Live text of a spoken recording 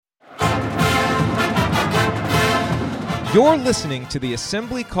You're listening to the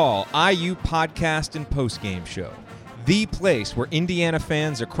Assembly Call IU podcast and postgame show, the place where Indiana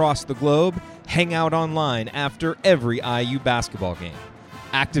fans across the globe hang out online after every IU basketball game.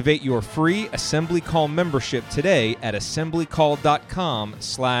 Activate your free Assembly Call membership today at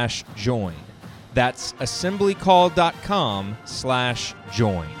assemblycall.com/join. That's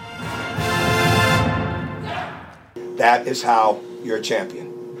assemblycall.com/join. That is how you're a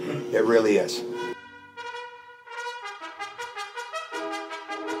champion. It really is.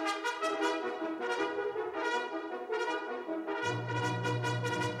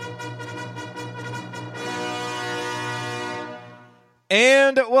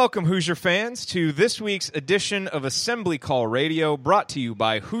 And welcome, Hoosier fans, to this week's edition of Assembly Call Radio, brought to you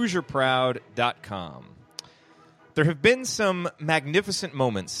by HoosierProud.com. There have been some magnificent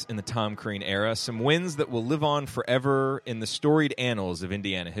moments in the Tom Crean era, some wins that will live on forever in the storied annals of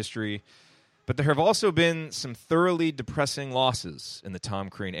Indiana history, but there have also been some thoroughly depressing losses in the Tom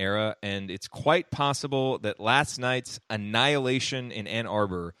Crean era, and it's quite possible that last night's annihilation in Ann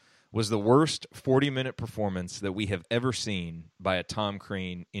Arbor was the worst 40-minute performance that we have ever seen by a Tom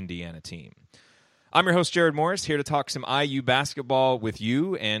Crean Indiana team. I'm your host, Jared Morris, here to talk some IU basketball with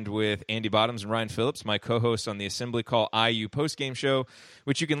you and with Andy Bottoms and Ryan Phillips, my co-hosts on the Assembly Call IU postgame show,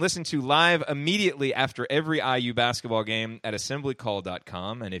 which you can listen to live immediately after every IU basketball game at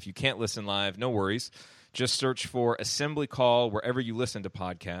assemblycall.com. And if you can't listen live, no worries. Just search for Assembly Call wherever you listen to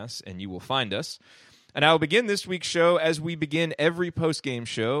podcasts, and you will find us. And I will begin this week's show as we begin every post-game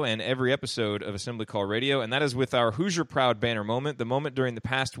show and every episode of Assembly Call Radio, and that is with our Hoosier Proud banner moment, the moment during the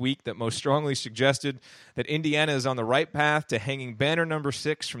past week that most strongly suggested that Indiana is on the right path to hanging banner number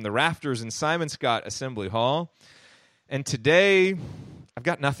 6 from the rafters in Simon Skjodt Assembly Hall. And today, I've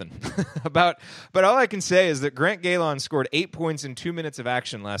got nothing but all I can say is that Grant Galon scored 8 points in 2 minutes of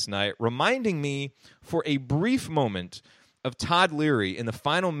action last night, reminding me for a brief moment of Todd Leary in the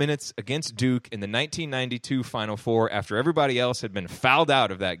final minutes against Duke in the 1992 Final Four after everybody else had been fouled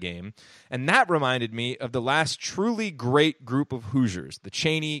out of that game. And that reminded me of the last truly great group of Hoosiers, the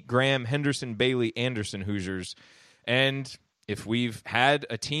Cheney, Graham, Henderson, Bailey, Anderson Hoosiers. And if we've had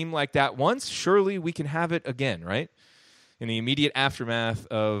a team like that once, surely we can have it again, right? In the immediate aftermath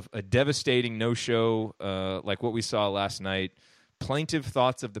of a devastating no-show like what we saw last night, plaintive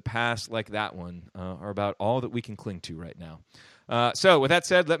thoughts of the past like that one are about all that we can cling to right now. So with that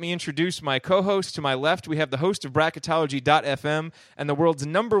said, let me introduce my co-host. To my left, we have the host of Bracketology.fm and the world's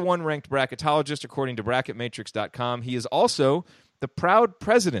 #1 ranked bracketologist according to BracketMatrix.com. He is also the proud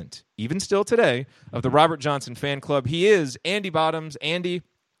president, even still today, of the Robert Johnson Fan Club. He is Andy Bottoms. Andy,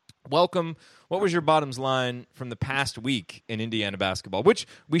 welcome. What was your Bottoms line from the past week in Indiana basketball, which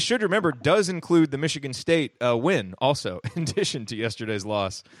we should remember does include the Michigan State win also, in addition to yesterday's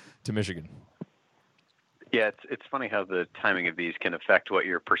loss to Michigan? Yeah, it's funny how the timing of these can affect what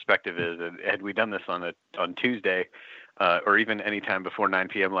your perspective is. And had we done this on Tuesday, or even any time before 9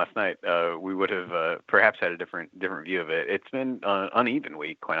 p.m. last night, we would have perhaps had a different view of it. It's been an uneven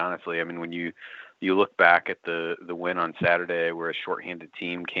week, quite honestly. I mean, when you look back at the win on Saturday, where a shorthanded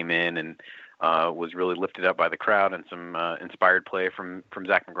team came in and was really lifted up by the crowd and some inspired play from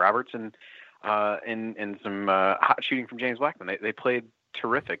Zach McRoberts and some hot shooting from James Blackman. They played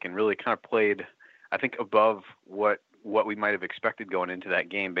terrific and really kind of played, I think, above what we might have expected going into that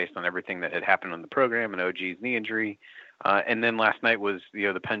game based on everything that had happened on the program and OG's knee injury. And then last night was,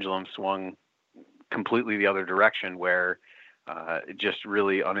 the pendulum swung completely the other direction where just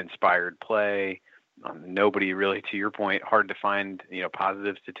really uninspired play. Nobody really, to your point, hard to find,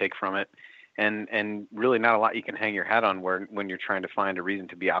 positives to take from it. And really not a lot you can hang your hat on when you're trying to find a reason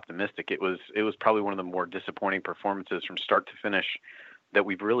to be optimistic. It was probably one of the more disappointing performances from start to finish that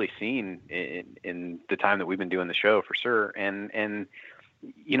we've really seen in the time that we've been doing the show, for sure. And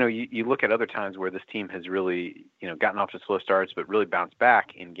you look at other times where this team has really, gotten off to slow starts, but really bounced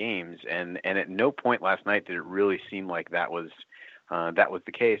back in games. And at no point last night did it really seem like that was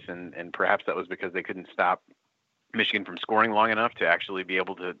the case. And perhaps that was because they couldn't stop Michigan from scoring long enough to actually be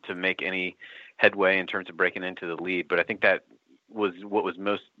able to make any headway in terms of breaking into the lead. But I think that was what was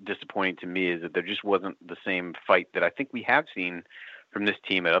most disappointing to me, is that there just wasn't the same fight that I think we have seen from this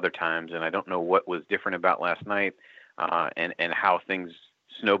team at other times. And I don't know what was different about last night and how things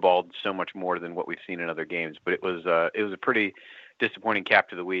snowballed so much more than what we've seen in other games. But it was a pretty disappointing cap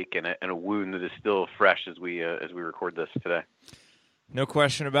to the week and a wound that is still fresh as we record this today. No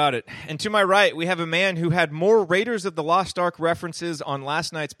question about it. And to my right, we have a man who had more Raiders of the Lost Ark references on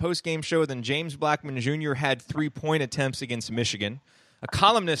last night's postgame show than James Blackman Jr. had 3-point attempts against Michigan. a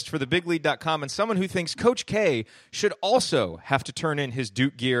columnist for thebiglead.com, and someone who thinks Coach K should also have to turn in his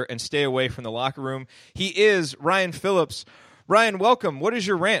Duke gear and stay away from the locker room. He is Ryan Phillips. Ryan, welcome. What is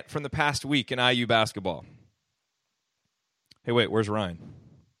your rant from the past week in IU basketball? Hey, wait, where's Ryan?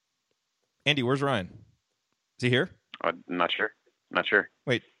 Andy, where's Ryan? Is he here? Not sure. Not sure.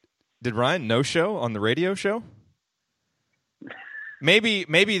 Wait, did Ryan no-show on the radio show? Maybe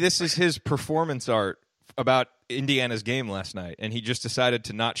this is his performance art about Indiana's game last night, and he just decided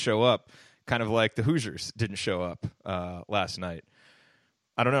to not show up, kind of like the Hoosiers didn't show up last night.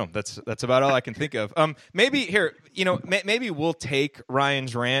 I don't know. That's about all I can think of. Maybe here, maybe we'll take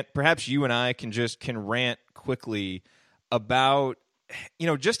Ryan's rant. Perhaps you and I can rant quickly about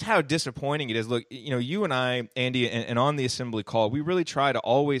just how disappointing it is. Look, you and I, Andy, and on the assembly call, we really try to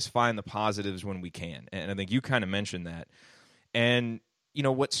always find the positives when we can. And I think you kind of mentioned that. And,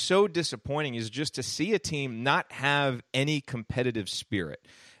 what's so disappointing is just to see a team not have any competitive spirit.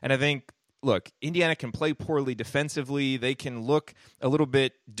 And I think, look, Indiana can play poorly defensively. They can look a little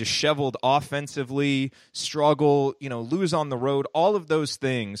bit disheveled offensively, struggle, lose on the road, all of those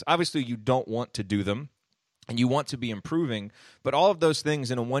things. Obviously, you don't want to do them. And you want to be improving, but all of those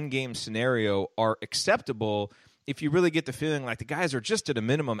things in a one-game scenario are acceptable if you really get the feeling like the guys are just at a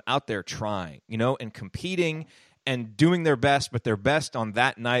minimum out there trying, and competing and doing their best, but their best on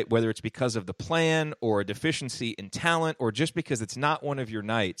that night, whether it's because of the plan or a deficiency in talent or just because it's not one of your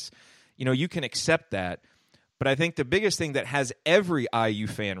nights. You can accept that. But I think the biggest thing that has every IU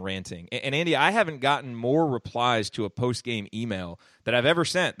fan ranting, and Andy, I haven't gotten more replies to a post-game email that I've ever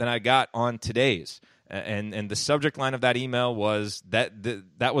sent than I got on today's. And the subject line of that email was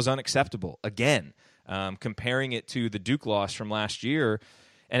that was unacceptable. Again, comparing it to the Duke loss from last year,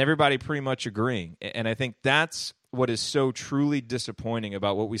 and everybody pretty much agreeing. And I think that's what is so truly disappointing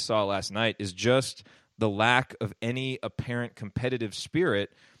about what we saw last night is just the lack of any apparent competitive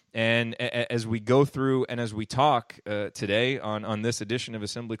spirit. And as we go through and as we talk today on this edition of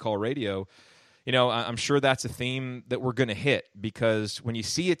Assembly Call Radio, I'm sure that's a theme that we're going to hit because when you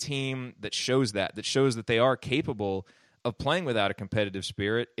see a team that shows that they are capable of playing without a competitive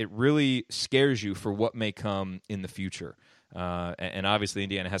spirit, it really scares you for what may come in the future. And obviously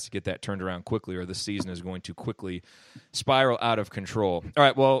Indiana has to get that turned around quickly or the season is going to quickly spiral out of control. All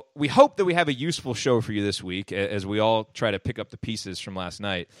right, well, we hope that we have a useful show for you this week as we all try to pick up the pieces from last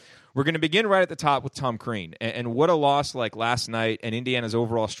night. We're going to begin right at the top with Tom Crean. And what a loss like last night and Indiana's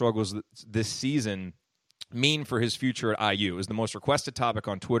overall struggles this season mean for his future at IU is the most requested topic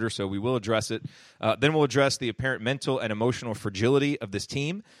on Twitter, so we will address it. Then we'll address the apparent mental and emotional fragility of this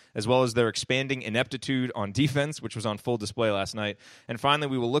team, as well as their expanding ineptitude on defense, which was on full display last night. And finally,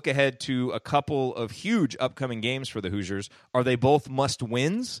 we will look ahead to a couple of huge upcoming games for the Hoosiers. Are they both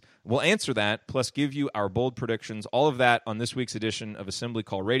must-wins? We'll answer that, plus give you our bold predictions, all of that on this week's edition of Assembly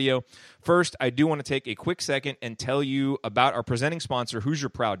Call Radio. First, I do want to take a quick second and tell you about our presenting sponsor,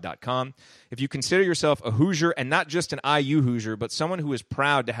 HoosierProud.com. If you consider yourself a Hoosier, and not just an IU Hoosier, but someone who is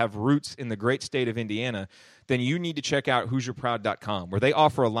proud to have roots in the great state of Indiana, then you need to check out HoosierProud.com, where they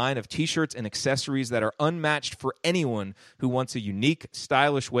offer a line of T-shirts and accessories that are unmatched for anyone who wants a unique,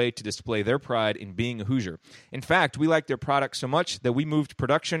 stylish way to display their pride in being a Hoosier. In fact, we like their products so much that we moved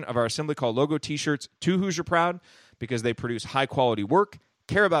production of our Assembly Call logo T-shirts to Hoosier Proud because they produce high-quality work,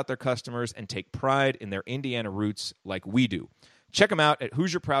 care about their customers, and take pride in their Indiana roots like we do. Check them out at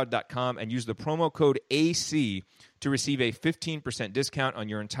HoosierProud.com and use the promo code AC to receive a 15% discount on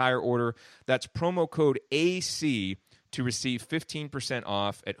your entire order. That's promo code AC to receive 15%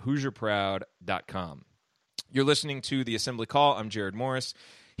 off at HoosierProud.com. You're listening to The Assembly Call. I'm Jared Morris,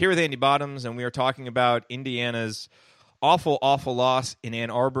 here with Andy Bottoms, and we are talking about Indiana's awful, awful loss in Ann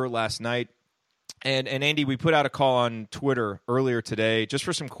Arbor last night. And Andy, we put out a call on Twitter earlier today just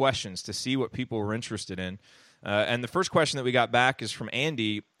for some questions to see what people were interested in. And the first question that we got back is from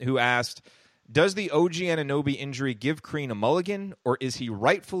Andy, who asked, does the OG Anunoby injury give Crean a mulligan, or is he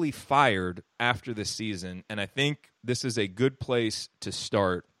rightfully fired after this season? And I think this is a good place to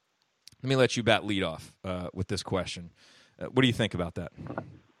start. Let me let you bat lead off with this question. What do you think about that?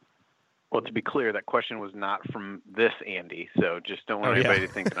 Well, to be clear, that question was not from this Andy, so just don't want anybody to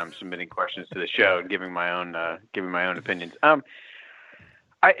think that I'm submitting questions to the show and giving my own opinions.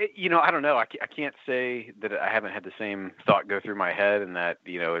 I don't know. I can't say that I haven't had the same thought go through my head, and that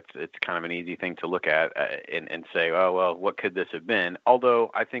it's kind of an easy thing to look at and say, oh well, what could this have been?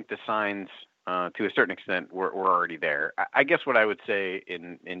 Although I think the signs, to a certain extent, were already there. I guess what I would say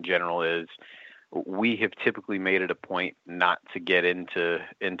in general is we have typically made it a point not to get into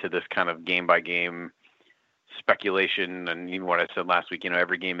this kind of game by game speculation, and even what I said last week.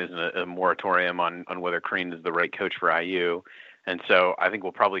 Every game isn't a moratorium on whether Crean is the right coach for IU. And so I think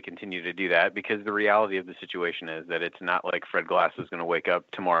we'll probably continue to do that, because the reality of the situation is that it's not like Fred Glass is going to wake up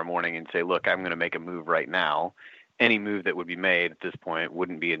tomorrow morning and say, look, I'm going to make a move right now. Any move that would be made at this point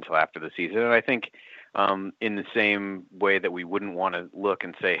wouldn't be until after the season. And I think in the same way that we wouldn't want to look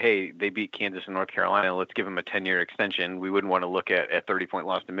and say, hey, they beat Kansas and North Carolina, let's give them a 10-year extension. We wouldn't want to look at a 30-point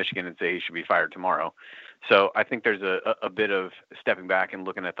loss to Michigan and say he should be fired tomorrow. So I think there's a bit of stepping back and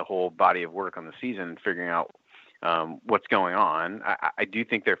looking at the whole body of work on the season and figuring out what's going on. I do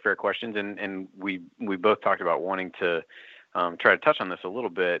think they're fair questions, and we both talked about wanting to try to touch on this a little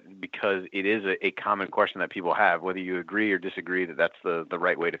bit, because it is a common question that people have, whether you agree or disagree that that's the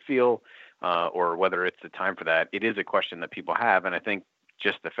right way to feel, or whether it's the time for that. It is a question that people have, and I think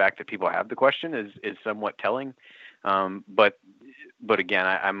just the fact that people have the question is somewhat telling. But again,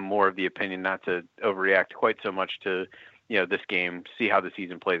 I'm more of the opinion not to overreact quite so much to this game. See how the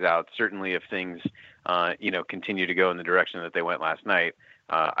season plays out. Certainly, if things continue to go in the direction that they went last night,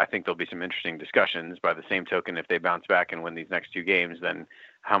 I think there'll be some interesting discussions. By the same token, if they bounce back and win these next two games, then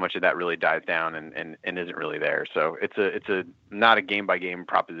how much of that really dies down and isn't really there. So it's a not a game by game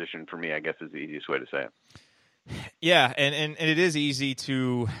proposition for me, I guess, is the easiest way to say it. Yeah, and it is easy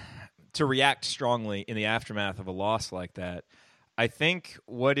to react strongly in the aftermath of a loss like that. I think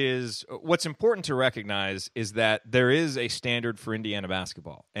what's important to recognize is that there is a standard for Indiana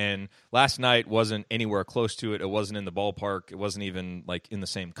basketball, and last night wasn't anywhere close to it. It wasn't in the ballpark. It wasn't even like in the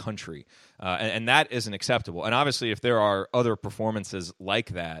same country, and that isn't acceptable. And obviously, if there are other performances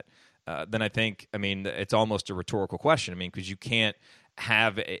like that, then I think, it's almost a rhetorical question. Because you can't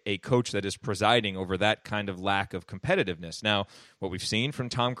have a coach that is presiding over that kind of lack of competitiveness. Now, what we've seen from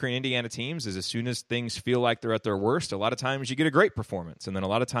Tom Crean Indiana teams is as soon as things feel like they're at their worst, a lot of times you get a great performance. And then a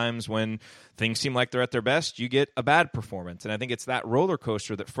lot of times when things seem like they're at their best, you get a bad performance. And I think it's that roller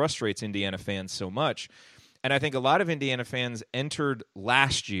coaster that frustrates Indiana fans so much. And I think a lot of Indiana fans entered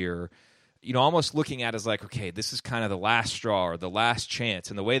last year almost looking at it as like, okay, this is kind of the last straw or the last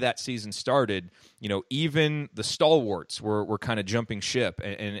chance. And the way that season started, even the stalwarts were kind of jumping ship.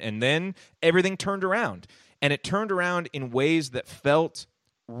 And then everything turned around. And it turned around in ways that felt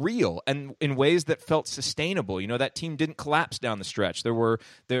real and in ways that felt sustainable. That team didn't collapse down the stretch.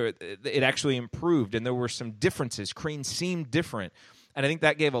 It actually improved, and there were some differences. Crean seemed different. And I think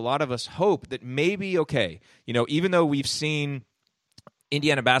that gave a lot of us hope that maybe, okay, even though we've seen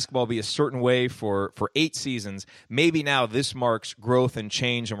Indiana basketball be a certain way for 8 seasons, maybe now this marks growth and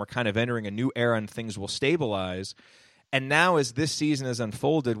change, and we're kind of entering a new era and things will stabilize. And now as this season has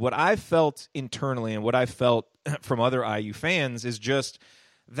unfolded, what I've felt internally and what I've felt from other IU fans is just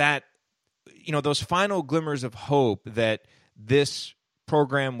that, those final glimmers of hope that this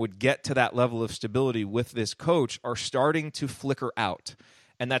program would get to that level of stability with this coach are starting to flicker out.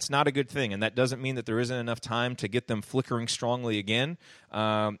 And that's not a good thing. And that doesn't mean that there isn't enough time to get them flickering strongly again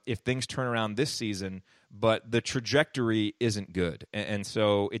if things turn around this season. But the trajectory isn't good. And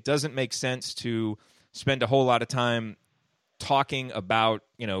so it doesn't make sense to spend a whole lot of time talking about,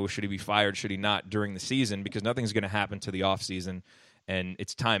 should he be fired, should he not during the season, because nothing's going to happen to the offseason. And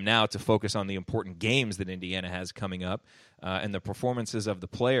it's time now to focus on the important games that Indiana has coming up and the performances of the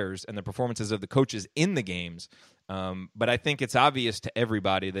players and the performances of the coaches in the games. But I think it's obvious to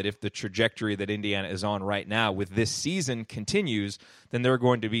everybody that if the trajectory that Indiana is on right now with this season continues, then there are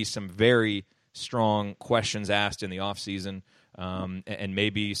going to be some very strong questions asked in the offseason and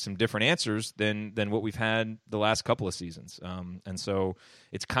maybe some different answers than what we've had the last couple of seasons. And so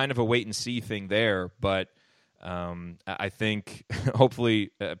it's kind of a wait-and-see thing there, but I think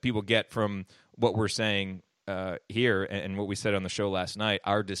hopefully people get from what we're saying here and what we said on the show last night,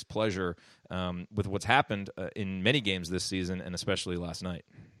 our displeasure with what's happened in many games this season, and especially last night.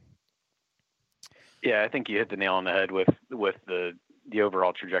 Yeah, I think you hit the nail on the head with the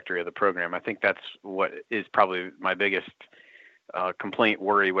overall trajectory of the program. I think that's what is probably my biggest complaint,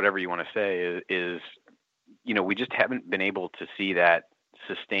 worry, whatever you want to say, is we just haven't been able to see that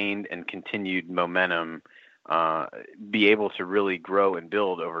sustained and continued momentum be able to really grow and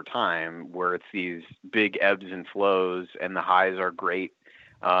build over time, where it's these big ebbs and flows, and the highs are great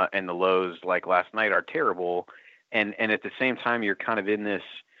and the lows, like last night, are terrible. And at the same time, you're kind of in this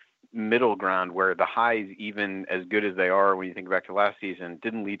middle ground where the highs, even as good as they are when you think back to last season,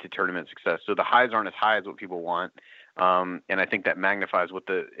 didn't lead to tournament success. So the highs aren't as high as what people want. And I think that magnifies what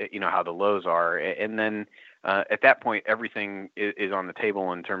how the lows are. And then at that point, everything is on the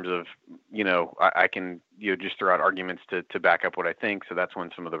table in terms of, I can, just throw out arguments to back up what I think. So that's when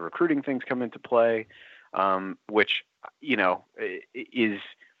some of the recruiting things come into play, which, is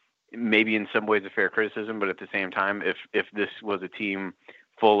maybe in some ways a fair criticism, but at the same time, if this was a team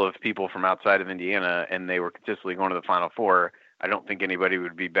full of people from outside of Indiana and they were consistently going to the Final Four, I don't think anybody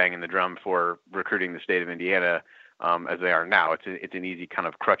would be banging the drum for recruiting the state of Indiana as they are now. It's an easy kind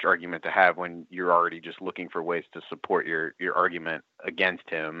of crutch argument to have when you're already just looking for ways to support your argument against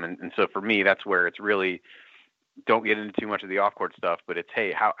him. And so for me, that's where it's really, don't get into too much of the off-court stuff, but it's,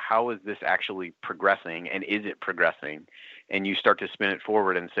 hey, how is this actually progressing, and is it progressing? And you start to spin it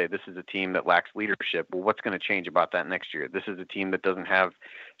forward and say, this is a team that lacks leadership. Well, what's going to change about that next year? This is a team that doesn't have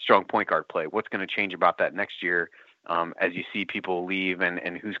strong point guard play. What's going to change about that next year as you see people leave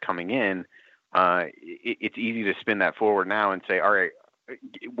and who's coming in? It's easy to spin that forward now and say, all right,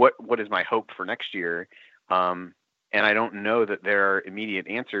 what is my hope for next year? And I don't know that there are immediate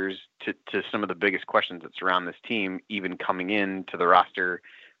answers to some of the biggest questions that surround this team, even coming into the roster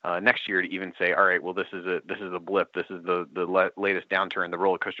next year, to even say, all right, well, this is a blip. This is the latest downturn. The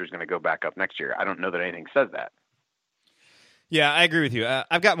roller coaster is going to go back up next year. I don't know that anything says that. Yeah, I agree with you.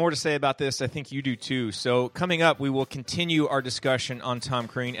 I've got more to say about this. I think you do too. So coming up, we will continue our discussion on Tom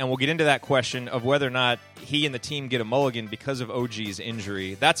Crean, and we'll get into that question of whether or not he and the team get a mulligan because of OG's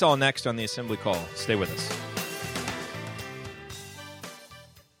injury. That's all next on the Assembly Call. Stay with us.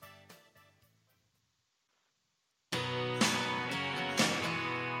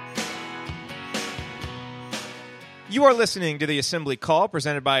 You are listening to the Assembly Call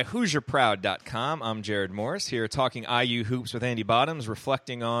presented by HoosierProud.com. I'm Jared Morris here talking IU hoops with Andy Bottoms,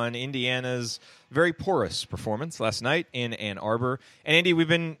 reflecting on Indiana's very porous performance last night in Ann Arbor. And Andy, we've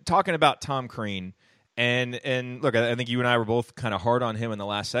been talking about Tom Crean. And look, I think you and I were both kind of hard on him in the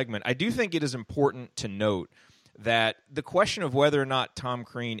last segment. I do think it is important to note that the question of whether or not Tom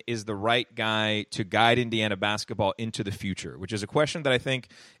Crean is the right guy to guide Indiana basketball into the future, which is a question that I think,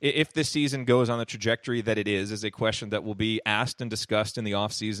 if this season goes on the trajectory that it is a question that will be asked and discussed in the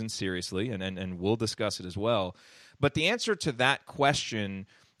offseason seriously, and we'll discuss it as well. But the answer to that question,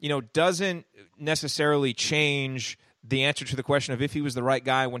 doesn't necessarily change the answer to the question of if he was the right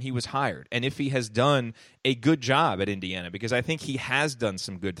guy when he was hired and if he has done a good job at Indiana, because I think he has done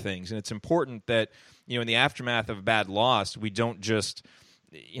some good things. And it's important that, in the aftermath of a bad loss, we don't just,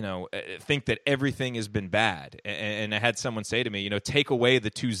 think that everything has been bad. And I had someone say to me, take away the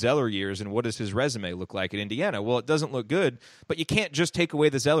 2 Zeller years and what does his resume look like at Indiana? Well, it doesn't look good, but you can't just take away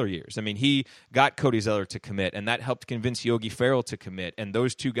the Zeller years. I mean, he got Cody Zeller to commit, and that helped convince Yogi Ferrell to commit. And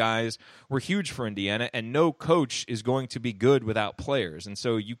those 2 guys were huge for Indiana, and no coach is going to be good without players. And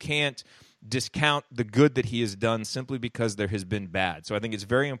so you can't discount the good that he has done simply because there has been bad. So I think it's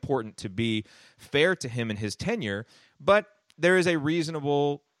very important to be fair to him in his tenure, but there is a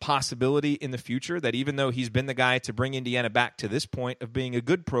reasonable possibility in the future that even though he's been the guy to bring Indiana back to this point of being a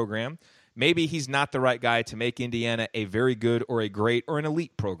good program, maybe he's not the right guy to make Indiana a very good or a great or an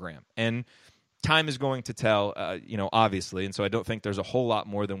elite program. And time is going to tell, obviously, and so I don't think there's a whole lot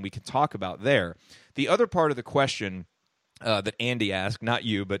more than we can talk about there. The other part of the question that Andy asked, not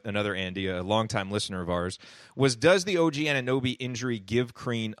you, but another Andy, a longtime listener of ours, was, does the OG Anunoby injury give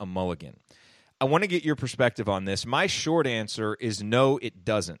Crean a mulligan? I want to get your perspective on this. My short answer is no, it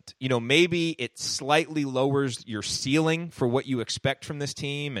doesn't. Maybe it slightly lowers your ceiling for what you expect from this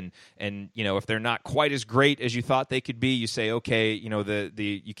team, and if they're not quite as great as you thought they could be, you say, okay,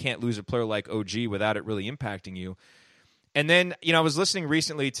 you can't lose a player like OG without it really impacting you. And then, I was listening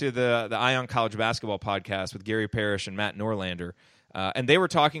recently to the Ion College Basketball podcast with Gary Parrish and Matt Norlander, and they were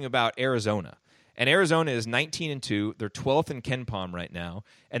talking about Arizona. And Arizona is 19-2. They're 12th in KenPom right now,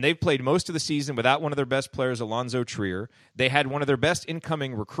 and they've played most of the season without one of their best players, Alonzo Trier. They had one of their best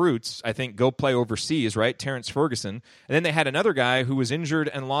incoming recruits, I think, go play overseas, right, Terrence Ferguson. And then they had another guy who was injured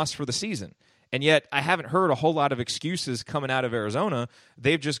and lost for the season. And yet I haven't heard a whole lot of excuses coming out of Arizona.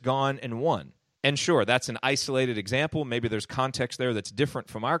 They've just gone and won. And sure, that's an isolated example. Maybe there's context there that's different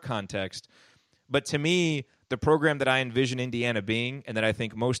from our context. But to me, the program that I envision Indiana being, and that I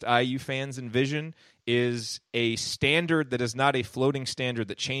think most IU fans envision, is a standard that is not a floating standard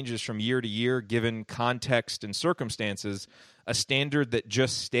that changes from year to year given context and circumstances, a standard that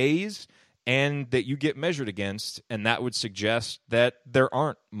just stays and that you get measured against, and that would suggest that there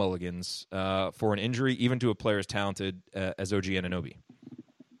aren't mulligans for an injury, even to a player as talented as OG Anunoby.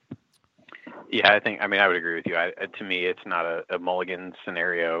 Yeah, I would agree with you. To me, it's not a mulligan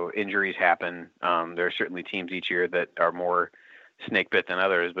scenario. Injuries happen. There are certainly teams each year that are more snake bit than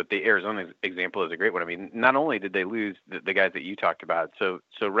others, but the Arizona example is a great one. I mean, not only did they lose the guys that you talked about, so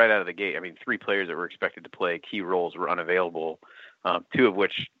right out of the gate, 3 players that were expected to play key roles were unavailable, 2 of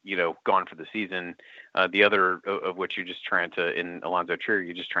which, gone for the season. The other of which you're just trying to, in Alonzo Trier,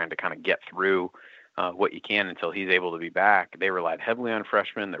 you're just trying to kind of get through what you can until he's able to be back. They relied heavily on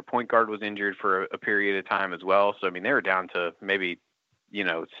freshmen. Their point guard was injured for a period of time as well. So, they were down to maybe,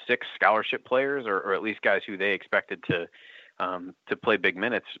 6 scholarship players or at least guys who they expected to to play big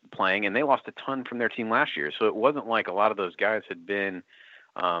minutes playing, and they lost a ton from their team last year. So it wasn't like a lot of those guys had been,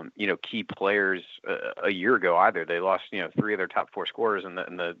 key players a year ago either. They lost, 3 of their top 4 scorers, and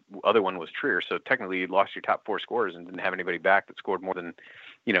the other one was Trier. So technically, you lost your top 4 scorers and didn't have anybody back that scored more than,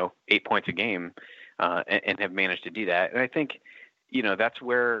 8 points a game, and have managed to do that. And I think, that's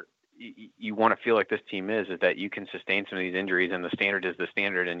where you want to feel like this team is that you can sustain some of these injuries, and the standard is the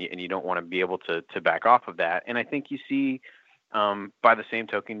standard, and you don't want to be able to back off of that. And I think you see, by the same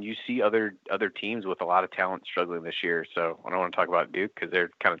token, you see other teams with a lot of talent struggling this year. So I don't want to talk about Duke because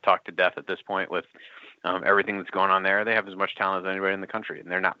they're kind of talked to death at this point with everything that's going on there. They have as much talent as anybody in the country, and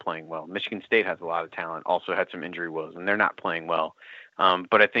they're not playing well. Michigan State has a lot of talent, also had some injury woes, and they're not playing well.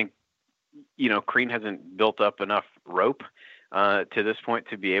 But I think, Crean hasn't built up enough rope to this point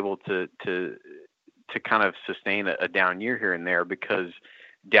to be able to kind of sustain a down year here and there, because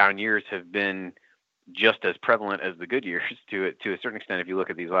down years have been just as prevalent as the good years to a certain extent if you look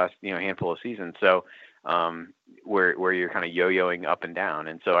at these last handful of seasons. So where you're kind of yo-yoing up and down.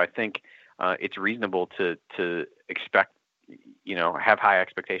 And so I think it's reasonable to expect, have high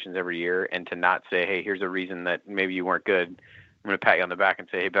expectations every year, and to not say, hey, here's a reason that maybe you weren't good, I'm going to pat you on the back and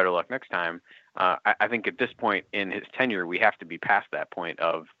say, hey, better luck next time. I think at this point in his tenure, we have to be past that point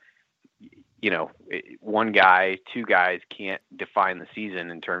of, one guy, 2 guys can't define the season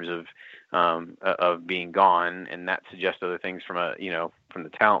in terms of being gone. And that suggests other things from from the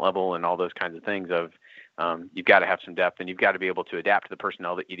talent level and all those kinds of things of, you've got to have some depth, and you've got to be able to adapt to the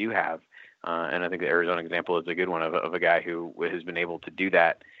personnel that you do have. And I think the Arizona example is a good one of a guy who has been able to do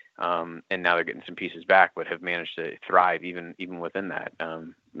that. And now they're getting some pieces back, but have managed to thrive even within that,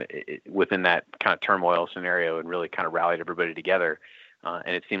 within that kind of turmoil scenario, and really kind of rallied everybody together.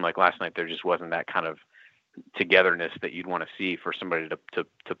 And it seemed like last night there just wasn't that kind of togetherness that you'd want to see for somebody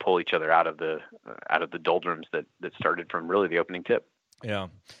to pull each other out of the doldrums that started from really the opening tip. Yeah.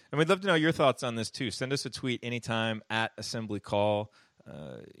 And we'd love to know your thoughts on this too. Send us a tweet anytime at Assembly Call.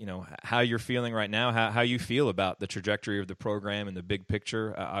 How you're feeling right now, how you feel about the trajectory of the program and the big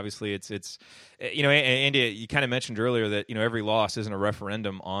picture. Obviously, it's Andy, you kind of mentioned earlier that, every loss isn't a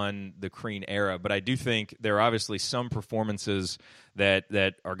referendum on the Crean era, but I do think there are obviously some performances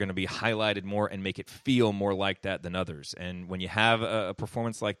that are going to be highlighted more and make it feel more like that than others. And when you have a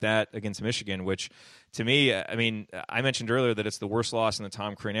performance like that against Michigan, which to me, I mentioned earlier that it's the worst loss in the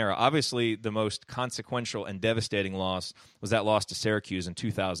Tom Crean era. Obviously, the most consequential and devastating loss was that loss to Syracuse in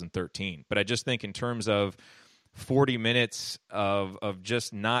 2013. But I just think in terms of 40 minutes of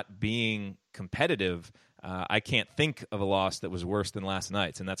just not being competitive, I can't think of a loss that was worse than last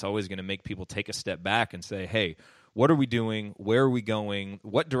night's. And that's always going to make people take a step back and say, hey, what are we doing? Where are we going?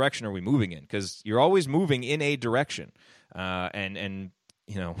 What direction are we moving in? Because you're always moving in a direction. It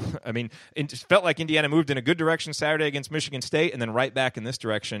just felt like Indiana moved in a good direction Saturday against Michigan State, and then right back in this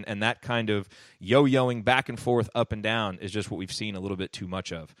direction. And that kind of yo-yoing back and forth, up and down, is just what we've seen a little bit too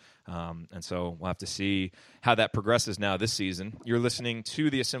much of. And so we'll have to see how that progresses now this season. You're listening to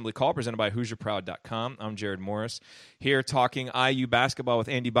the Assembly Call presented by HoosierProud.com. I'm Jared Morris here talking IU basketball with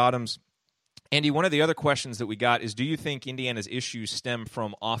Andy Bottoms. Andy, one of the other questions that we got is, do you think Indiana's issues stem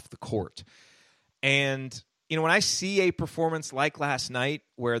from off the court? And when I see a performance like last night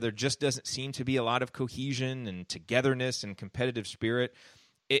where there just doesn't seem to be a lot of cohesion and togetherness and competitive spirit,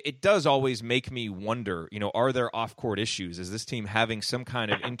 it does always make me wonder, are there off-court issues? Is this team having some kind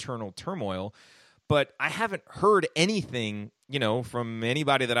of internal turmoil? But I haven't heard anything, from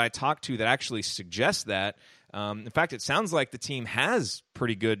anybody that I talk to that actually suggests that. In fact, it sounds like the team has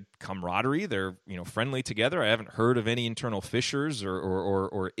pretty good camaraderie. They're, friendly together. I haven't heard of any internal fissures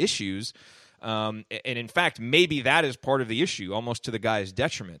or issues. And in fact, maybe that is part of the issue, almost to the guy's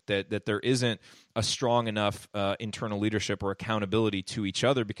detriment, that there isn't a strong enough internal leadership or accountability to each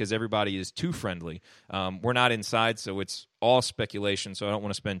other because everybody is too friendly. We're not inside, so it's all speculation, so I don't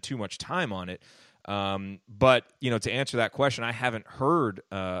want to spend too much time on it. But, to answer that question, I haven't heard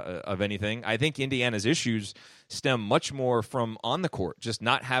of anything. I think Indiana's issues stem much more from on the court, just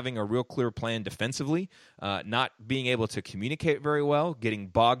not having a real clear plan defensively, not being able to communicate very well, getting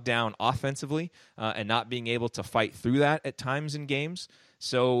bogged down offensively, and not being able to fight through that at times in games.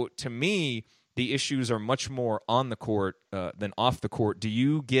 So to me, the issues are much more on the court than off the court. Do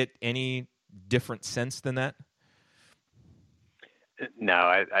you get any different sense than that? No,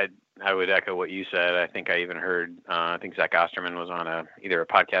 I would echo what you said. I think I even heard, I think Zach Osterman was on either a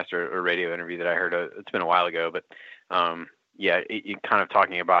podcast or radio interview that I heard. It's been a while ago, but you kind of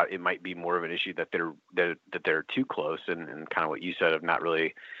talking about it might be more of an issue that they're too close, and kind of what you said of not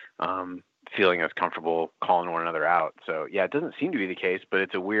really feeling as comfortable calling one another out. So yeah, it doesn't seem to be the case, but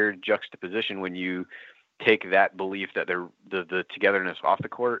it's a weird juxtaposition when you take that belief that they're the togetherness off the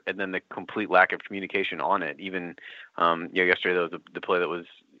court, and then the complete lack of communication on it. Even yesterday there was the play that was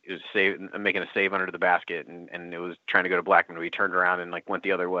making a save under the basket, and it was trying to go to Blackman, who he turned around and like went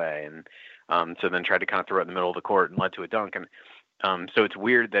the other way, and so then tried to kind of throw it in the middle of the court and led to a dunk. And so it's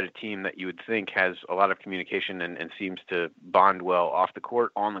weird that a team that you would think has a lot of communication and seems to bond well off the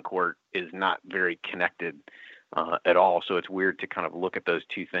court, on the court, is not very connected at all. So it's weird to kind of look at those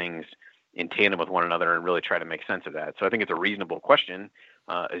two things in tandem with one another and really try to make sense of that. So I think it's a reasonable question,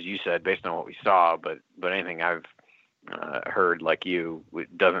 as you said, based on what we saw, but anything I've heard like you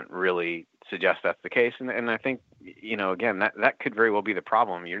doesn't really suggest that's the case. And I think, again, that could very well be the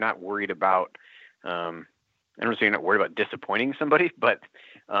problem. You're not worried about, I don't say you're not worried about disappointing somebody, but,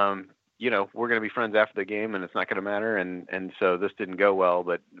 we're going to be friends after the game and it's not going to matter. And so this didn't go well,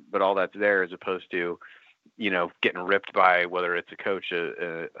 but all that's there as opposed to, getting ripped by whether it's a coach,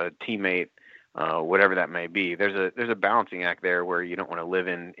 a teammate, whatever that may be. There's a balancing act there where you don't want to live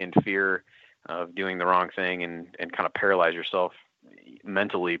in fear of doing the wrong thing and kind of paralyze yourself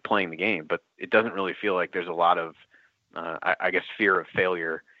mentally playing the game. But it doesn't really feel like there's a lot of, I guess, fear of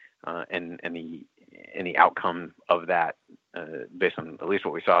failure and the outcome of that based on at least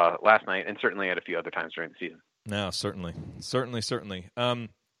what we saw last night and certainly at a few other times during the season. No, certainly.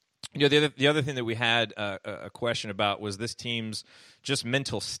 The other thing that we had a question about was this team's just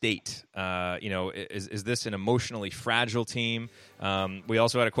mental state. Is this an emotionally fragile team? We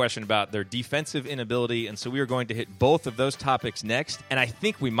also had a question about their defensive inability, and so we are going to hit both of those topics next, and I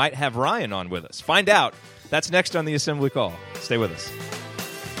think we might have Ryan on with us. Find out. That's next on the Assembly Call. Stay with us.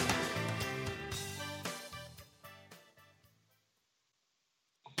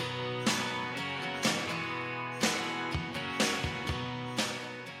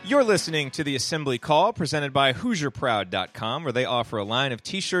 You're listening to the Assembly Call, presented by HoosierProud.com, where they offer a line of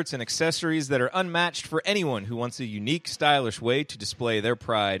T-shirts and accessories that are unmatched for anyone who wants a unique, stylish way to display their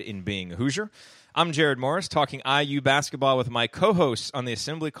pride in being a Hoosier. I'm Jared Morris, talking IU basketball with my co-hosts on the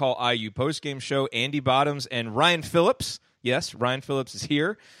Assembly Call IU postgame show, Andy Bottoms and Ryan Phillips. Yes, Ryan Phillips is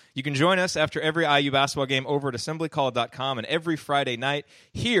here. You can join us after every IU basketball game over at assemblycall.com and every Friday night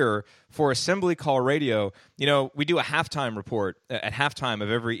here for Assembly Call Radio. We do a halftime report at halftime of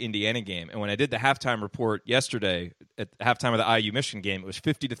every Indiana game. And when I did the halftime report yesterday at halftime of the IU Michigan game, it was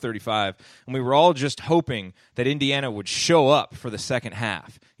 50-35. And we were all just hoping that Indiana would show up for the second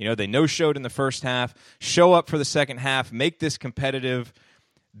half. They no-showed in the first half, show up for the second half, make this competitive.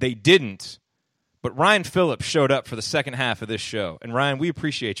 They didn't. But Ryan Phillips showed up for the second half of this show. And, Ryan, we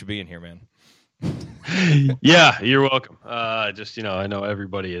appreciate you being here, man. Yeah, you're welcome. I know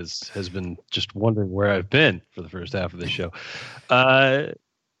everybody has been just wondering where I've been for the first half of this show. Look,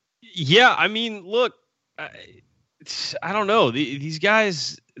 I don't know. These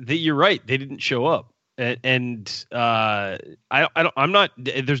guys, you're right, they didn't show up. And I'm not.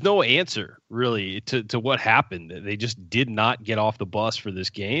 There's no answer really to what happened. They just did not get off the bus for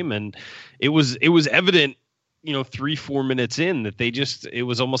this game, and it was evident, 3-4 minutes in that it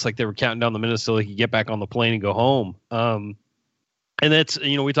was almost like they were counting down the minutes so they could get back on the plane and go home. And that's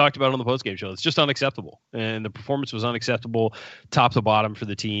we talked about it on the postgame show. It's just unacceptable, and the performance was unacceptable, top to bottom for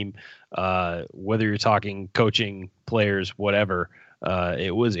the team. Whether you're talking coaching, players, whatever.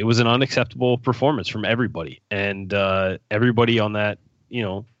 It was an unacceptable performance from everybody, and everybody on that,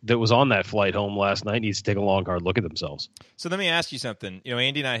 that was on that flight home last night needs to take a long, hard look at themselves. So let me ask you something.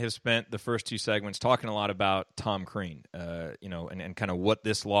 Andy and I have spent the first two segments talking a lot about Tom Crean, and kind of what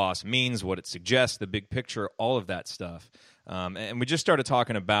this loss means, what it suggests, the big picture, all of that stuff. And we just started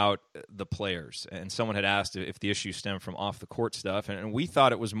talking about the players, and someone had asked if the issue stemmed from off the court stuff, and we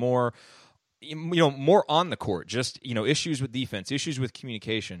thought it was more on the court, just, issues with defense, issues with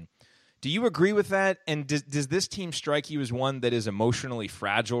communication. Do you agree with that? And does this team strike you as one that is emotionally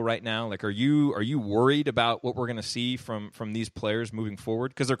fragile right now? Like, are you worried about what we're going to see from these players moving forward?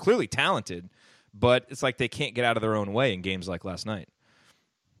 Because they're clearly talented, but it's like they can't get out of their own way in games like last night.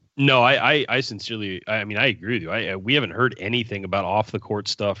 No, I sincerely, I agree with you. We haven't heard anything about off the court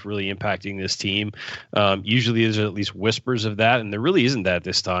stuff really impacting this team. Usually there's at least whispers of that, and there really isn't that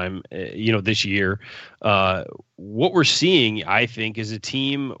this time, this year. What we're seeing, I think, is a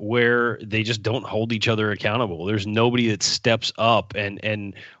team where they just don't hold each other accountable. There's nobody that steps up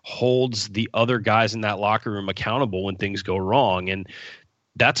and holds the other guys in that locker room accountable when things go wrong. And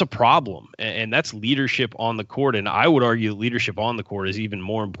that's a problem, and that's leadership on the court. And I would argue leadership on the court is even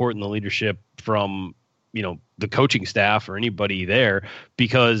more important than leadership from, the coaching staff or anybody there,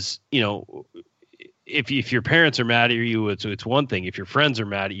 because, if your parents are mad at you, it's one thing. If your friends are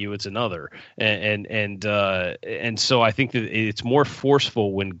mad at you, it's another. And so I think that it's more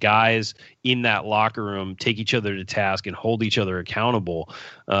forceful when guys in that locker room take each other to task and hold each other accountable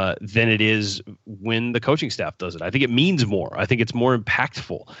than it is when the coaching staff does it. I think it means more. I think it's more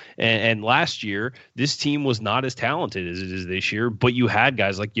impactful. And last year, this team was not as talented as it is this year, but you had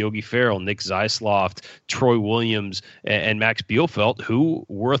guys like Yogi Ferrell, Nick Zeisloft, Troy Williams, and Max Bielfeldt who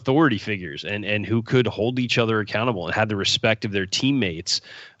were authority figures and who could hold each other accountable and had the respect of their teammates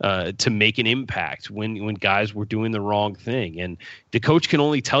to make an impact when guys were doing the wrong thing. And the coach can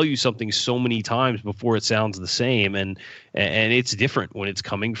only tell you something so many times before it sounds the same. And it's different when it's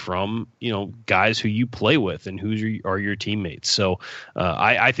coming from, guys who you play with and who are your teammates. So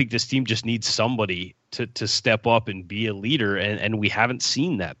I think this team just needs somebody to step up and be a leader, and we haven't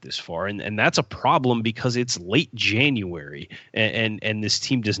seen that this far, and that's a problem because it's late January, and this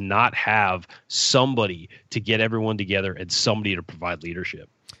team does not have somebody to get everyone together and somebody to provide leadership.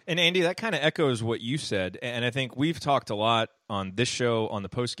 And Andy, that kind of echoes what you said, and I think we've talked a lot on this show, on the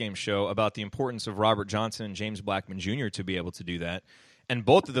postgame show, about the importance of Robert Johnson and James Blackman Jr. to be able to do that. And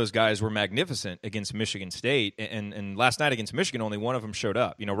both of those guys were magnificent against Michigan State. And last night against Michigan, only one of them showed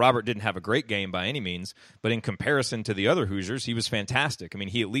up. Robert didn't have a great game by any means, but in comparison to the other Hoosiers, he was fantastic. I mean,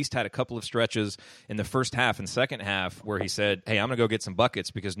 he at least had a couple of stretches in the first half and second half where he said, hey, I'm going to go get some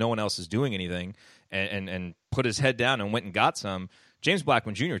buckets because no one else is doing anything, and put his head down and went and got some. James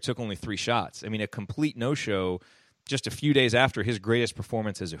Blackman Jr. took only 3 shots. I mean, a complete no-show just a few days after his greatest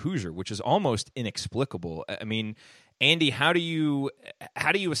performance as a Hoosier, which is almost inexplicable. I mean, Andy, how do you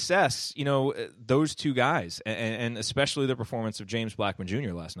assess those two guys and especially the performance of James Blackman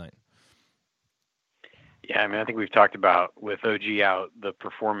Jr. last night? Yeah, I mean, I think we've talked about with OG out, the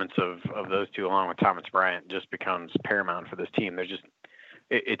performance of those two along with Thomas Bryant just becomes paramount for this team.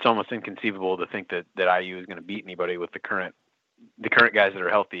 It's almost inconceivable to think that IU is going to beat anybody with the current guys that are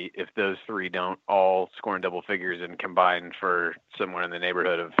healthy if those 3 don't all score in double figures and combine for somewhere in the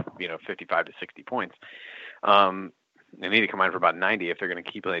neighborhood of 55 to 60 points. They need to combine for about 90 if they're going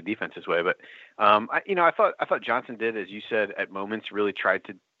to keep playing defense this way. But I thought Johnson did, as you said, at moments really tried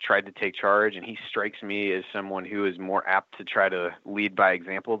to take charge, and he strikes me as someone who is more apt to try to lead by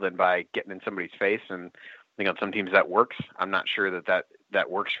example than by getting in somebody's face. And I think on some teams that works. I'm not sure that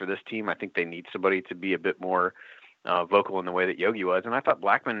works for this team. I think they need somebody to be a bit more vocal in the way that Yogi was. And I thought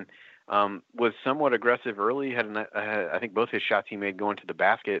Blackman was somewhat aggressive early. I think both his shots he made going to the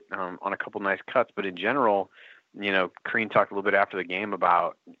basket on a couple nice cuts. But in general, Crean talked a little bit after the game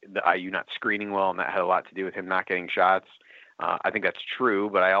about the IU not screening well, and that had a lot to do with him not getting shots. I think that's true,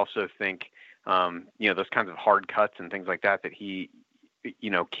 but I also think, those kinds of hard cuts and things like that he,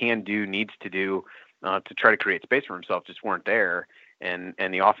 can do, needs to do to try to create space for himself just weren't there. And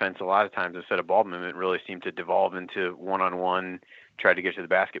the offense, a lot of times, instead of ball movement, really seemed to devolve into one-on-one, try to get to the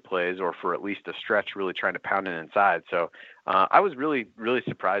basket plays, or for at least a stretch, really trying to pound it inside. So I was really, really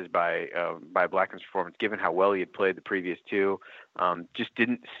surprised by Blackman's performance, given how well he had played the previous 2. Just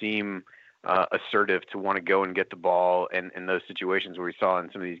didn't seem assertive to want to go and get the ball. And in those situations where we saw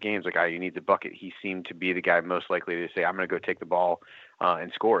in some of these games, like, you need the bucket, he seemed to be the guy most likely to say, I'm going to go take the ball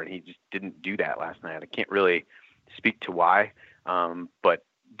and score. And he just didn't do that last night. I can't really speak to why. But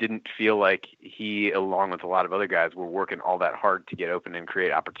didn't feel like he, along with a lot of other guys, were working all that hard to get open and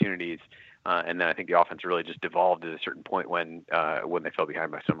create opportunities. And then I think the offense really just devolved at a certain point when they fell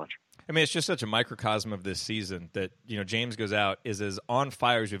behind by so much. I mean, it's just such a microcosm of this season that, James goes out, is as on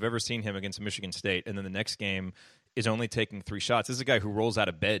fire as you've ever seen him against Michigan State, and then the next game is only taking 3 shots. This is a guy who rolls out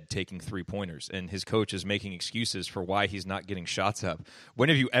of bed taking 3-pointers, and his coach is making excuses for why he's not getting shots up. When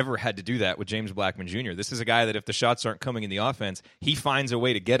have you ever had to do that with James Blackman Jr.? This is a guy that if the shots aren't coming in the offense, he finds a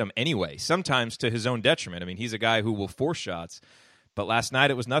way to get them anyway, sometimes to his own detriment. I mean, he's a guy who will force shots, but last night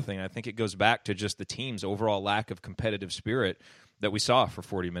it was nothing. I think it goes back to just the team's overall lack of competitive spirit that we saw for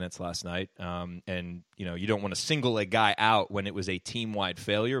 40 minutes last night. And, you don't want to single a guy out when it was a team-wide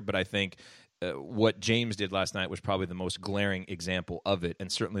failure, but I think what James did last night was probably the most glaring example of it,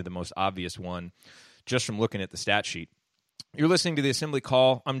 and certainly the most obvious one just from looking at the stat sheet. You're listening to the Assembly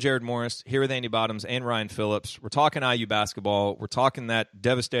Call. I'm Jared Morris, here with Andy Bottoms and Ryan Phillips. We're talking IU basketball. We're talking that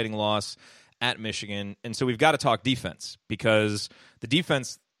devastating loss at Michigan, and so we've got to talk defense because the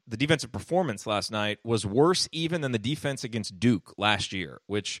defensive performance last night was worse even than the defense against Duke last year,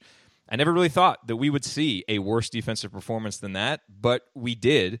 which I never really thought that we would see a worse defensive performance than that, but we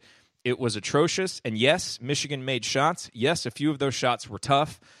did. It was atrocious, and yes, Michigan made shots. Yes, a few of those shots were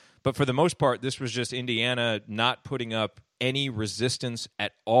tough, but for the most part, this was just Indiana not putting up any resistance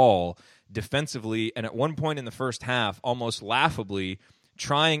at all defensively, and at one point in the first half, almost laughably,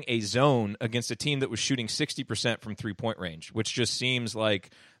 trying a zone against a team that was shooting 60% from three-point range, which just seems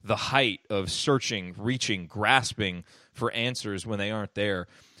like the height of searching, reaching, grasping for answers when they aren't there.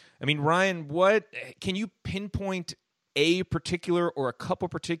 I mean, Ryan, what can you pinpoint a particular or a couple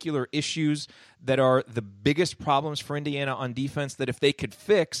particular issues that are the biggest problems for Indiana on defense that if they could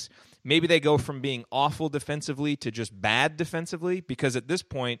fix, maybe they go from being awful defensively to just bad defensively? Because at this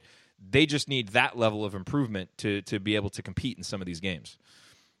point, they just need that level of improvement to be able to compete in some of these games.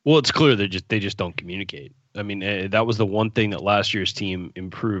 Well, it's clear they just don't communicate. I mean, that was the one thing that last year's team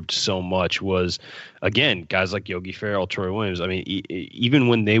improved so much was, again, guys like Yogi Ferrell, Troy Williams. I mean, even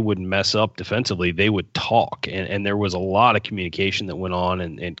when they would mess up defensively, they would talk, and there was a lot of communication that went on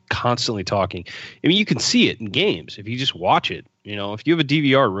and constantly talking. I mean, you can see it in games if you just watch it. You know, if you have a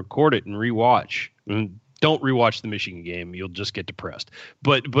DVR, record it and rewatch. Don't rewatch the Michigan game; you'll just get depressed.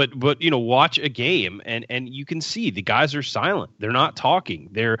 But you know, watch a game and you can see the guys are silent. They're not talking.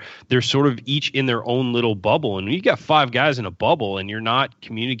 They're sort of each in their own little bubble. And when you got 5 guys in a bubble and you're not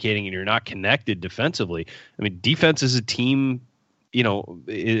communicating and you're not connected defensively, I mean, defense is a team. You know,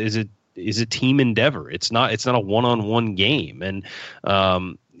 is a team endeavor. It's not a one-on-one game. And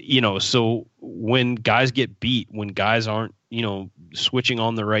you know, so when guys get beat, when guys aren't switching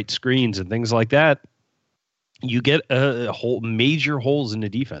on the right screens and things like that, you get major holes in the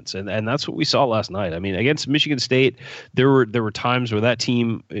defense, and that's what we saw last night. I mean, against Michigan State, there were times where that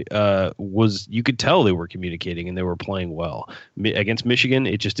team you could tell they were communicating and they were playing well. Against Michigan,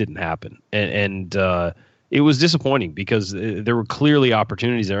 it just didn't happen, and it was disappointing because there were clearly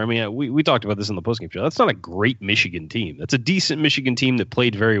opportunities there. I mean, we talked about this in the postgame show. That's not a great Michigan team. That's a decent Michigan team that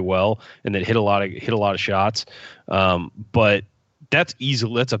played very well and that hit a lot of shots, but that's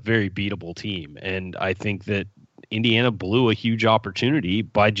a very beatable team. And I think that Indiana blew a huge opportunity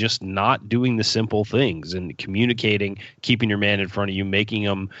by just not doing the simple things and communicating, keeping your man in front of you, making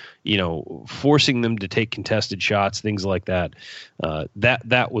them, forcing them to take contested shots, things like that.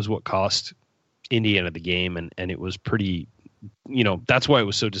 That was what cost Indiana the game. And it was pretty, that's why it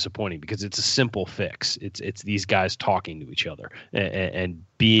was so disappointing, because it's a simple fix. It's these guys talking to each other and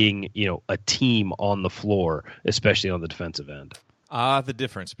being, a team on the floor, especially on the defensive end. The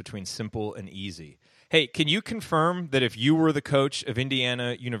difference between simple and easy. Hey, can you confirm that if you were the coach of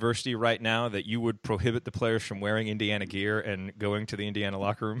Indiana University right now, that you would prohibit the players from wearing Indiana gear and going to the Indiana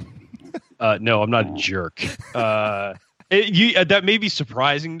locker room? No, I'm not a jerk. That may be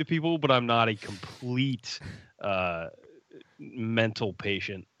surprising to people, but I'm not a complete mental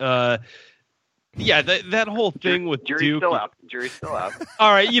patient. Yeah, that whole thing with Jury's Duke. Jury's still out.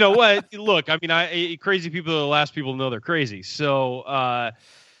 All right, you know what? Look, I mean, crazy people are the last people to know they're crazy. So,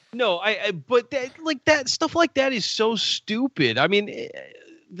 no, but that stuff like that is so stupid. I mean,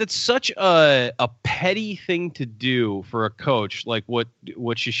 that's such a petty thing to do for a coach, like what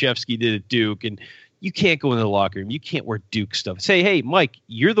Krzyzewski did at Duke. And you can't go into the locker room. You can't wear Duke stuff. Say, hey, Mike,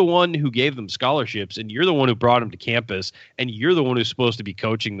 you're the one who gave them scholarships, and you're the one who brought them to campus, and you're the one who's supposed to be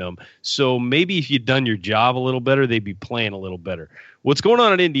coaching them. So maybe if you'd done your job a little better, they'd be playing a little better. What's going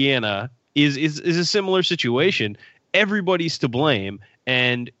on in Indiana is a similar situation. Everybody's to blame.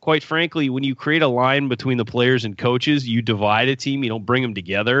 And quite frankly, when you create a line between the players and coaches, you divide a team, you don't bring them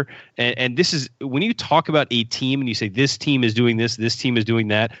together. And this is when you talk about a team and you say this team is doing this team is doing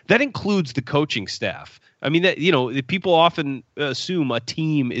that includes the coaching staff. I mean, that, people often assume a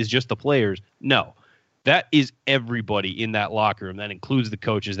team is just the players. No. That is everybody in that locker room. That includes the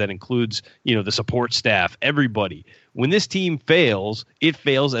coaches. That includes, the support staff, everybody. When this team fails, it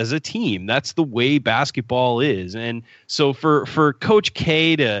fails as a team. That's the way basketball is. And so for Coach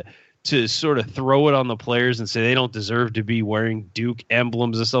K to sort of throw it on the players and say they don't deserve to be wearing Duke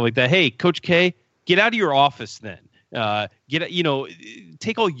emblems and stuff like that. Hey, Coach K, get out of your office then.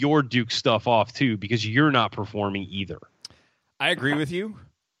 Take all your Duke stuff off too, because you're not performing either. I agree with you,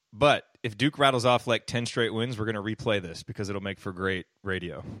 but if Duke rattles off like 10 straight wins, we're going to replay this because it'll make for great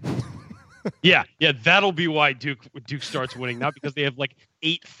radio. Yeah, that'll be why Duke starts winning, not because they have like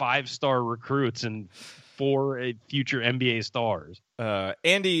 8 5-star recruits and 4 future NBA stars.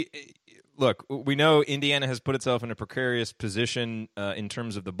 Andy, look, we know Indiana has put itself in a precarious position in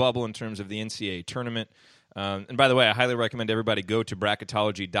terms of the bubble, in terms of the NCAA tournament. And by the way, I highly recommend everybody go to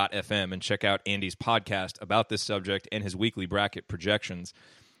bracketology.fm and check out Andy's podcast about this subject and his weekly bracket projections.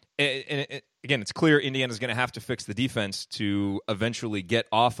 And again, it's clear Indiana's going to have to fix the defense to eventually get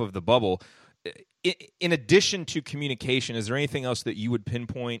off of the bubble. In addition to communication, is there anything else that you would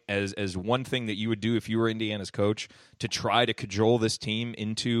pinpoint as one thing that you would do if you were Indiana's coach to try to cajole this team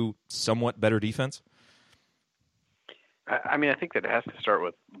into somewhat better defense? I mean, I think that it has to start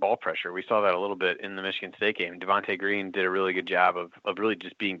with ball pressure. We saw that a little bit in the Michigan State game. Devontae Green did a really good job of really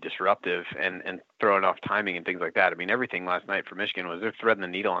just being disruptive and throwing off timing and things like that. I mean, everything last night for Michigan was they're threading the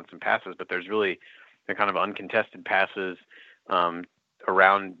needle on some passes, but they're kind of uncontested passes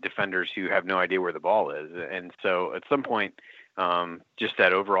around defenders who have no idea where the ball is. And so at some point, just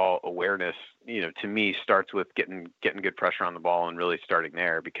that overall awareness, to me starts with getting good pressure on the ball and really starting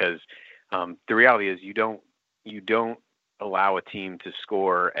there, because the reality is you don't allow a team to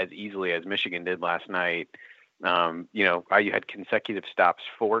score as easily as Michigan did last night. IU had consecutive stops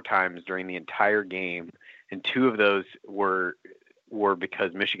 4 times during the entire game, and 2 of those were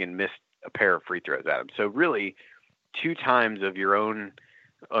because Michigan missed a pair of free throws at them. So really, 2 times of your own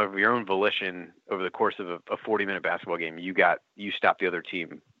volition over the course of a 40-minute basketball game, you stopped the other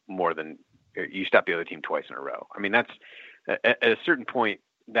team twice in a row. I mean, that's at a certain point,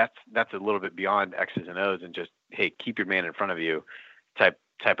 that's a little bit beyond X's and O's and just, hey, keep your man in front of you type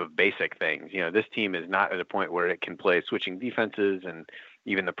of basic things. This team is not at a point where it can play switching defenses and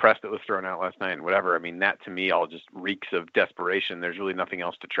even the press that was thrown out last night and whatever. I mean, that to me all just reeks of desperation. There's really nothing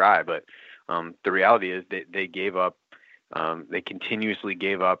else to try. But the reality is they gave up. They continuously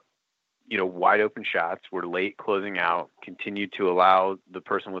gave up, wide open shots, were late closing out, continued to allow the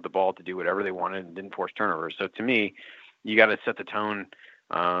person with the ball to do whatever they wanted and didn't force turnovers. So to me, you got to set the tone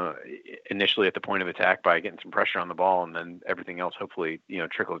initially at the point of attack by getting some pressure on the ball, and then everything else hopefully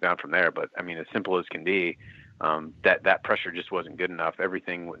trickles down from there. But I mean, as simple as can be, that pressure just wasn't good enough.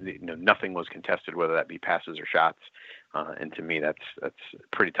 Everything, nothing was contested, whether that be passes or shots. And to me, that's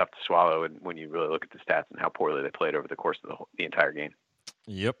pretty tough to swallow. And when you really look at the stats and how poorly they played over the course of the entire game.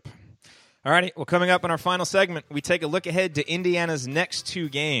 Yep. All righty. Well, coming up in our final segment, we take a look ahead to Indiana's next 2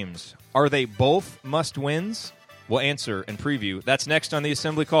 games. Are they both must-wins? We'll answer and preview. That's next on the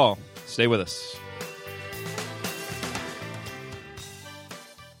Assembly Call. Stay with us.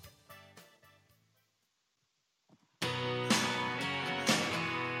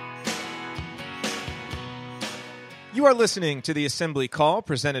 You are listening to the Assembly Call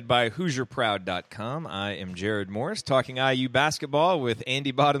presented by HoosierProud.com. I am Jared Morris, talking IU basketball with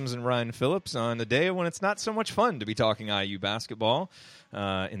Andy Bottoms and Ryan Phillips on a day when it's not so much fun to be talking IU basketball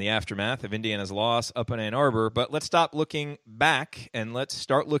in the aftermath of Indiana's loss up in Ann Arbor. But let's stop looking back and let's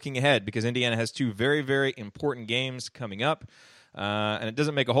start looking ahead, because Indiana has 2 very, very important games coming up. And it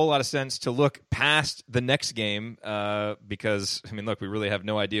doesn't make a whole lot of sense to look past the next game because, I mean, look, we really have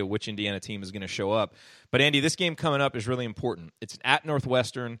no idea which Indiana team is going to show up. But, Andy, this game coming up is really important. It's at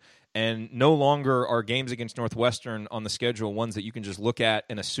Northwestern, and no longer are games against Northwestern on the schedule ones that you can just look at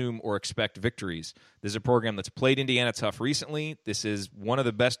and assume or expect victories. This is a program that's played Indiana tough recently. This is one of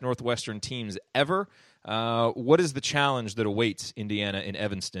the best Northwestern teams ever. What is the challenge that awaits Indiana in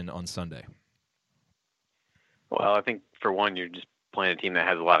Evanston on Sunday? Well, I think, for one, you're just playing a team that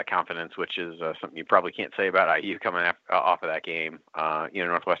has a lot of confidence, which is something you probably can't say about IU coming off of that game.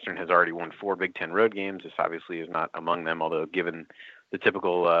 Northwestern has already won 4 Big Ten road games. This obviously is not among them, although given the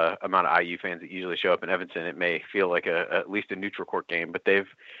typical amount of IU fans that usually show up in Evanston, it may feel like at least a neutral court game. But they've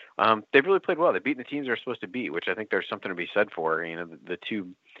really played well. They've beaten the teams they're supposed to beat, which I think there's something to be said for.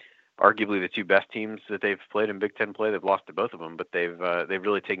 Arguably the 2 best teams that they've played in Big Ten play, they've lost to both of them, but they've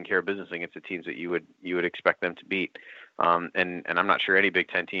really taken care of business against the teams that you would expect them to beat. And I'm not sure any Big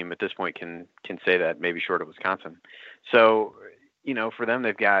Ten team at this point can say that, maybe short of Wisconsin. So, for them,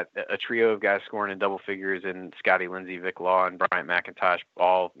 they've got a trio of guys scoring in double figures in Scotty Lindsey, Vic Law, and Bryant McIntosh,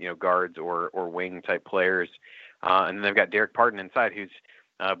 all guards or wing type players. And then they've got Derek Parton inside, who's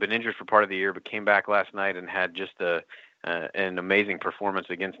been injured for part of the year, but came back last night and had just an amazing performance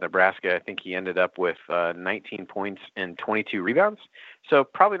against Nebraska. I think he ended up with 19 points and 22 rebounds. So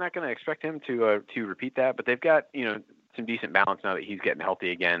probably not going to expect him to repeat that, but they've got some decent balance now that he's getting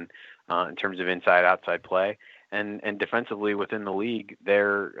healthy again in terms of inside-outside play. And defensively within the league,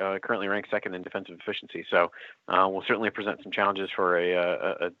 they're currently ranked 2nd in defensive efficiency. So we'll certainly present some challenges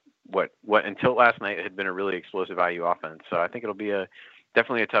for what until last night had been a really explosive IU offense. So I think it'll be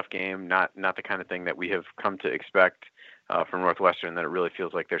definitely a tough game, not the kind of thing that we have come to expect from Northwestern, that it really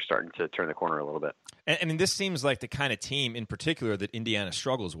feels like they're starting to turn the corner a little bit. And this seems like the kind of team in particular that Indiana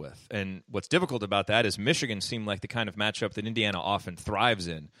struggles with. And what's difficult about that is Michigan seemed like the kind of matchup that Indiana often thrives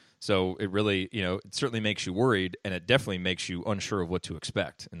in. So it really, it certainly makes you worried, and it definitely makes you unsure of what to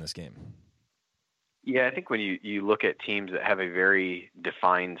expect in this game. Yeah, I think when you look at teams that have a very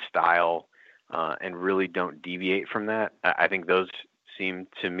defined style and really don't deviate from that, I think those seem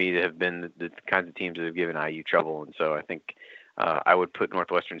to me to have been the kinds of teams that have given IU trouble. And so I think I would put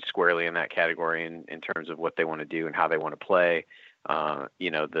Northwestern squarely in that category in terms of what they want to do and how they want to play.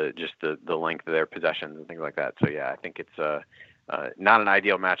 the length of their possessions and things like that. So yeah, I think it's not an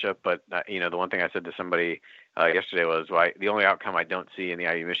ideal matchup, but the one thing I said to somebody yesterday was, the only outcome I don't see in the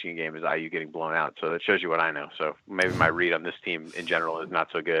IU Michigan game is IU getting blown out. So that shows you what I know. So maybe my read on this team in general is not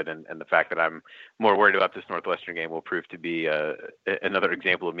so good, and the fact that I'm more worried about this Northwestern game will prove to be another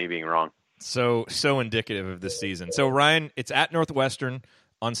example of me being wrong. So indicative of this season. So Ryan, it's at Northwestern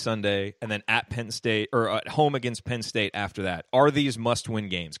on Sunday, and then at Penn State, or at home against Penn State after that. Are these must-win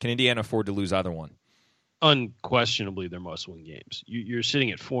games? Can Indiana afford to lose either one? Unquestionably, they're must-win games. You're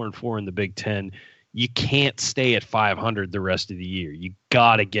sitting at 4-4 in the Big Ten. You can't stay at 500 the rest of the year. You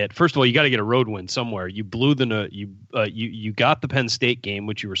got to get, first of all, you got to get a road win somewhere. You blew you got the Penn State game,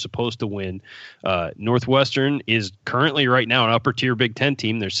 which you were supposed to win. Northwestern is currently right now an upper tier Big Ten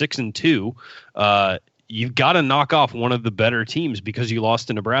team. They're 6-2. You've got to knock off one of the better teams because you lost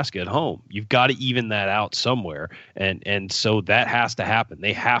to Nebraska at home. You've got to even that out somewhere, and so that has to happen.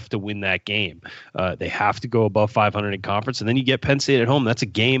 They have to win that game. They have to go above 500 in conference, and then you get Penn State at home. That's a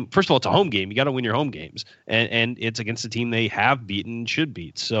game. First of all, it's a home game. You got to win your home games, and it's against a team they have beaten and should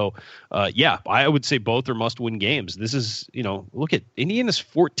beat. So, yeah, I would say both are must-win games. This is, look at Indiana's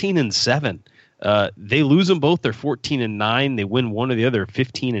 14-7. They lose them both. They're 14-9. They win one or the other,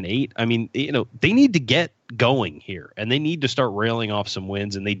 15-8. I mean, they need to get going here, and they need to start railing off some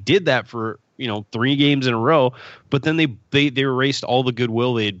wins. And they did that for 3 games in a row. But then they erased all the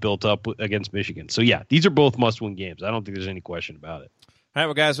goodwill they had built up against Michigan. So yeah, these are both must-win games. I don't think there's any question about it. All right,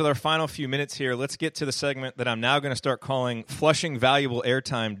 well, guys, with our final few minutes here, let's get to the segment that I'm now going to start calling Flushing Valuable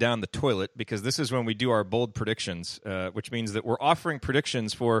Airtime Down the Toilet, because this is when we do our bold predictions, which means that we're offering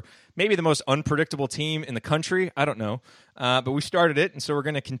predictions for maybe the most unpredictable team in the country. I don't know. But we started it, and so we're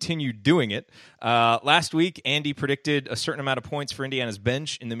going to continue doing it. Last week, Andy predicted a certain amount of points for Indiana's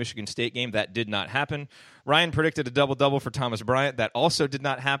bench in the Michigan State game. That did not happen. Ryan predicted a double-double for Thomas Bryant. That also did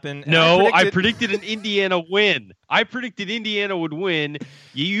not happen. And I predicted an Indiana win. I predicted Indiana would win.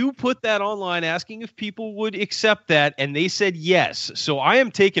 You put that online asking if people would accept that, and they said yes. So I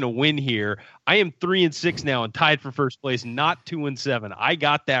am taking a win here. I am 3-6 now and tied for first place, not 2-7. I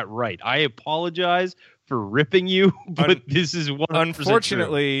got that right. I apologize for ripping you, but this is 100%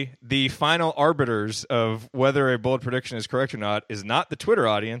 unfortunately true. The final arbiters of whether a bold prediction is correct or not is not the Twitter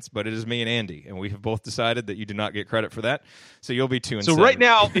audience, but it is me and Andy, and we have both decided that you do not get credit for that. So you'll be 2-7. So right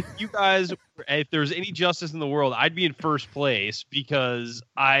now, if there's any justice in the world, I'd be in first place because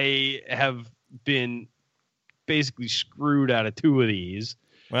I have been basically screwed out of 2 of these.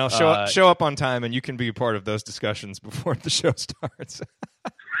 Well, show up on time, and you can be a part of those discussions before the show starts.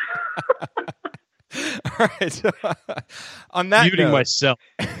 All right. So, on that muting note, myself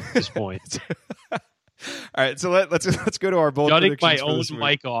at this point. All right. So let's go to our bold Shutting predictions. my own for this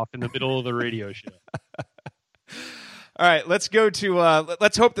mic off in the middle of the radio show. All right. Let's go to.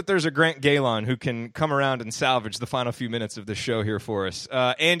 Let's hope that there's a Grant Galon who can come around and salvage the final few minutes of this show here for us.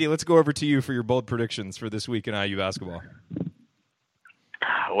 Andy, let's go over to you for your bold predictions for this week in IU basketball.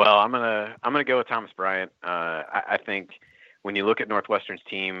 Well, I'm gonna go with Thomas Bryant. I think when you look at Northwestern's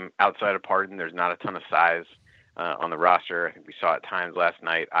team outside of Pardon, there's not a ton of size on the roster. I think we saw at times last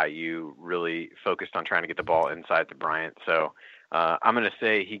night IU really focused on trying to get the ball inside to Bryant. So I'm going to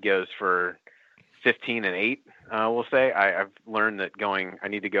say he goes for 15-8. We'll say I've learned that I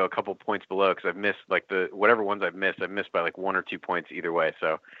need to go a couple points below because I've missed whatever ones I've missed by like 1 or 2 points either way.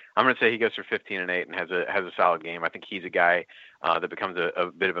 So I'm going to say he goes for 15-8 and has a solid game. I think he's a guy that becomes a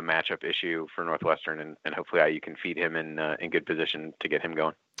bit of a matchup issue for Northwestern, and hopefully IU can feed him in good position to get him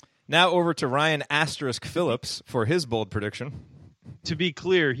going. Now over to Ryan Phillips for his bold prediction. To be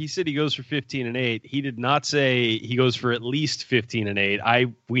clear, he said he goes for 15-8. He did not say he goes for at least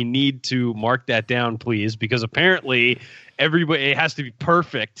 15-8. We need to mark that down, please, because apparently it has to be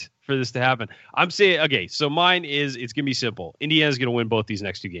perfect for this to happen. I'm saying, okay, so mine is, it's going to be simple. Indiana's going to win both these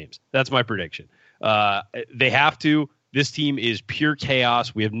next 2 games. That's my prediction. They have to. This team is pure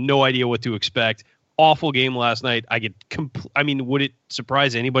chaos. We have no idea what to expect. Awful game last night. Would it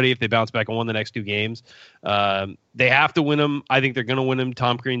surprise anybody if they bounce back and won the next 2 games? They have to win them. I think they're going to win them.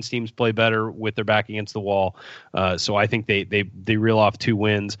 Tom Crean's teams play better with their back against the wall. So I think they reel off 2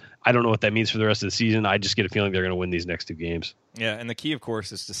 wins. I don't know what that means for the rest of the season. I just get a feeling they're going to win these next 2 games. Yeah, and the key, of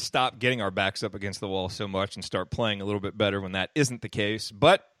course, is to stop getting our backs up against the wall so much and start playing a little bit better when that isn't the case.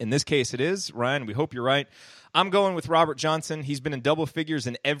 But in this case, it is. Ryan, we hope you're right. I'm going with Robert Johnson. He's been in double figures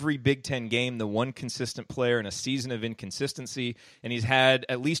in every Big Ten game, the one consistent player in a season of inconsistency, and he's had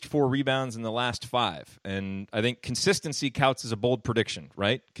at least 4 rebounds in the last 5. And I think consistency counts as a bold prediction,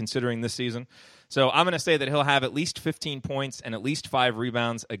 right, considering this season. So I'm going to say that he'll have at least 15 points and at least 5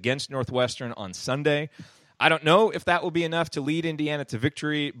 rebounds against Northwestern on Sunday. I don't know if that will be enough to lead Indiana to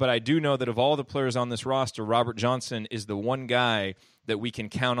victory, but I do know that of all the players on this roster, Robert Johnson is the one guy that we can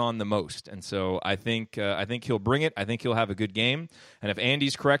count on the most. And so I think he'll bring it. I think he'll have a good game. And if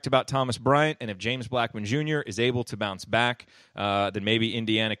Andy's correct about Thomas Bryant, and if James Blackman Jr. is able to bounce back, then maybe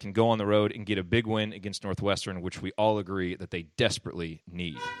Indiana can go on the road and get a big win against Northwestern, which we all agree that they desperately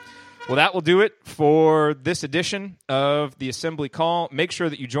need. Well, that will do it for this edition of the Assembly Call. Make sure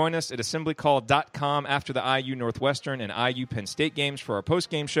that you join us at assemblycall.com after the IU Northwestern and IU Penn State games for our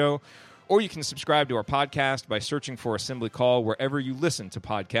post-game show, or you can subscribe to our podcast by searching for Assembly Call wherever you listen to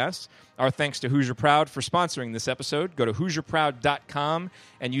podcasts. Our thanks to Hoosier Proud for sponsoring this episode. Go to HoosierProud.com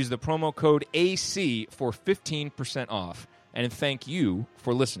and use the promo code AC for 15% off. And thank you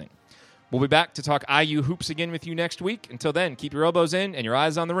for listening. We'll be back to talk IU hoops again with you next week. Until then, keep your elbows in and your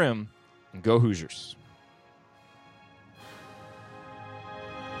eyes on the rim, and go Hoosiers.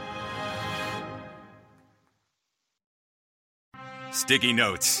 Sticky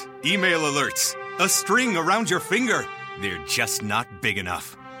notes, email alerts, a string around your finger. They're just not big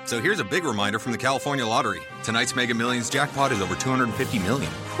enough. So here's a big reminder from the California Lottery. Tonight's Mega Millions jackpot is over $250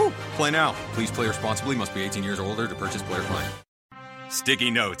 million. Whew. Play now. Please play responsibly. Must be 18 years or older to purchase player client.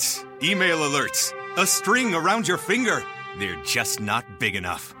 Sticky notes, email alerts, a string around your finger. They're just not big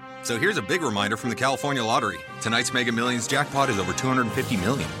enough. So here's a big reminder from the California Lottery. Tonight's Mega Millions jackpot is over $250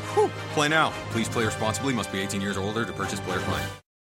 million. Whew. Play now. Please play responsibly. Must be 18 years or older to purchase player client.